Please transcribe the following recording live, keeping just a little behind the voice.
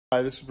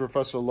Hi, this is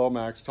Professor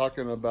Lomax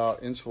talking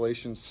about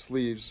insulation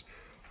sleeves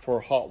for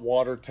hot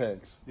water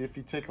tanks. If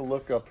you take a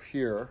look up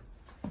here,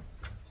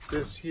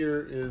 this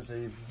here is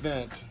a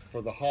vent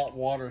for the hot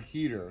water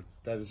heater.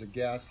 That is a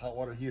gas hot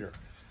water heater.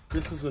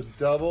 This is a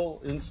double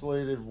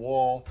insulated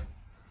wall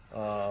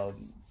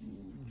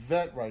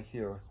vent right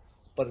here,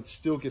 but it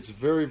still gets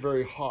very,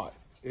 very hot.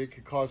 It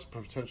could cause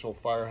potential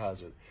fire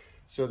hazard.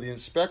 So the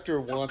inspector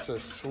wants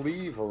a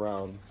sleeve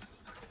around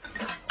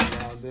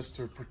this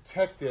to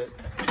protect it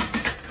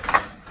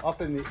up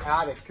in the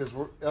attic, because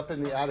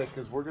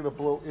we're going to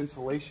blow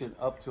insulation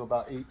up to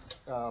about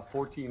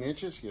 14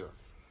 inches here.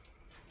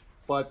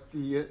 But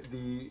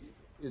the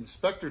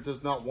inspector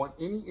does not want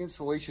any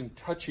insulation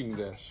touching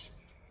this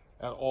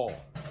at all,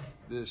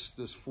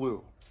 this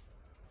flue.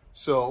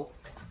 So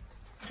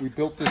we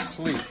built this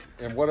sleeve,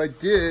 and what I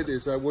did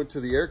is I went to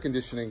the air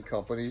conditioning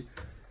company,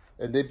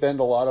 and they bend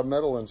a lot of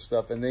metal and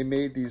stuff, and they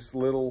made these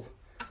little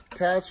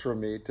tabs for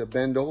me to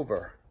bend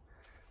over.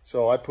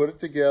 So I put it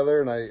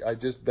together, and I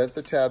just bent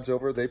the tabs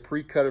over. They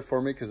pre-cut it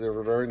for me because they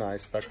were very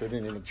nice. In fact, they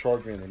didn't even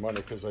charge me any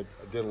money because I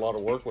did a lot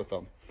of work with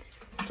them.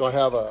 So I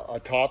have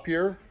a top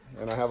here,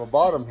 and I have a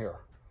bottom here.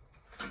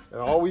 And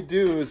all we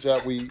do is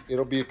that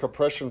it'll be a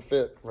compression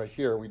fit right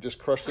here. We just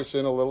crush this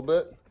in a little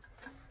bit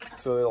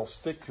so it'll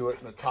stick to it.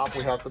 And the top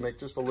we have to make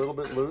just a little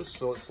bit loose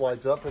so it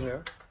slides up in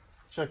there.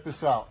 Check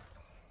this out.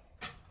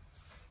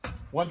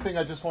 One thing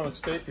I just want to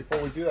state before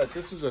we do that,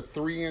 this is a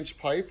 3-inch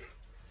pipe.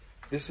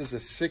 This is a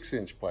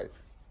 6-inch pipe.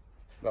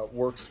 That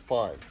works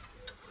fine.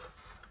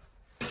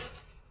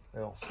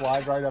 It'll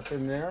slide right up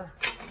in there.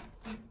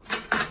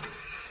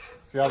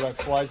 See how that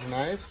slides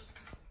nice?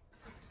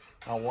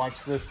 Now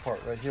watch this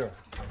part right here.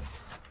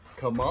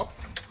 Come up.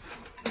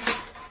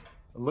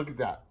 And look at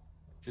that.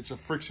 It's a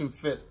friction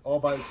fit all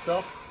by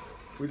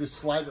itself. We just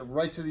slide it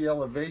right to the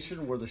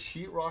elevation where the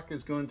sheetrock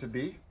is going to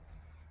be.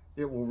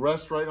 It will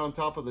rest right on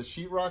top of the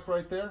sheetrock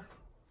right there.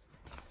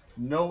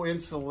 No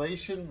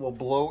insulation will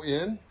blow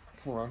in.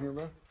 Come around here,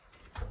 man.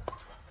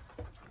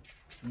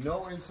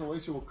 No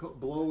insulation will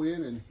blow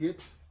in and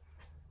hit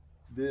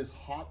this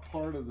hot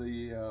part of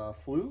the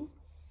flue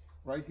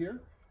right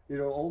here.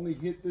 It'll only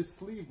hit this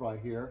sleeve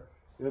right here.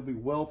 It'll be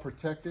well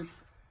protected.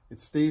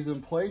 It stays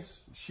in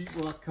place.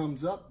 Sheetrock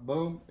comes up,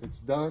 boom, it's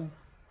done,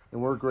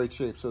 and we're in great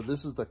shape. So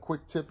this is the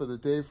quick tip of the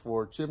day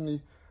for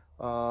chimney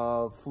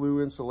flue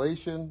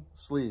insulation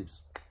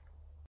sleeves.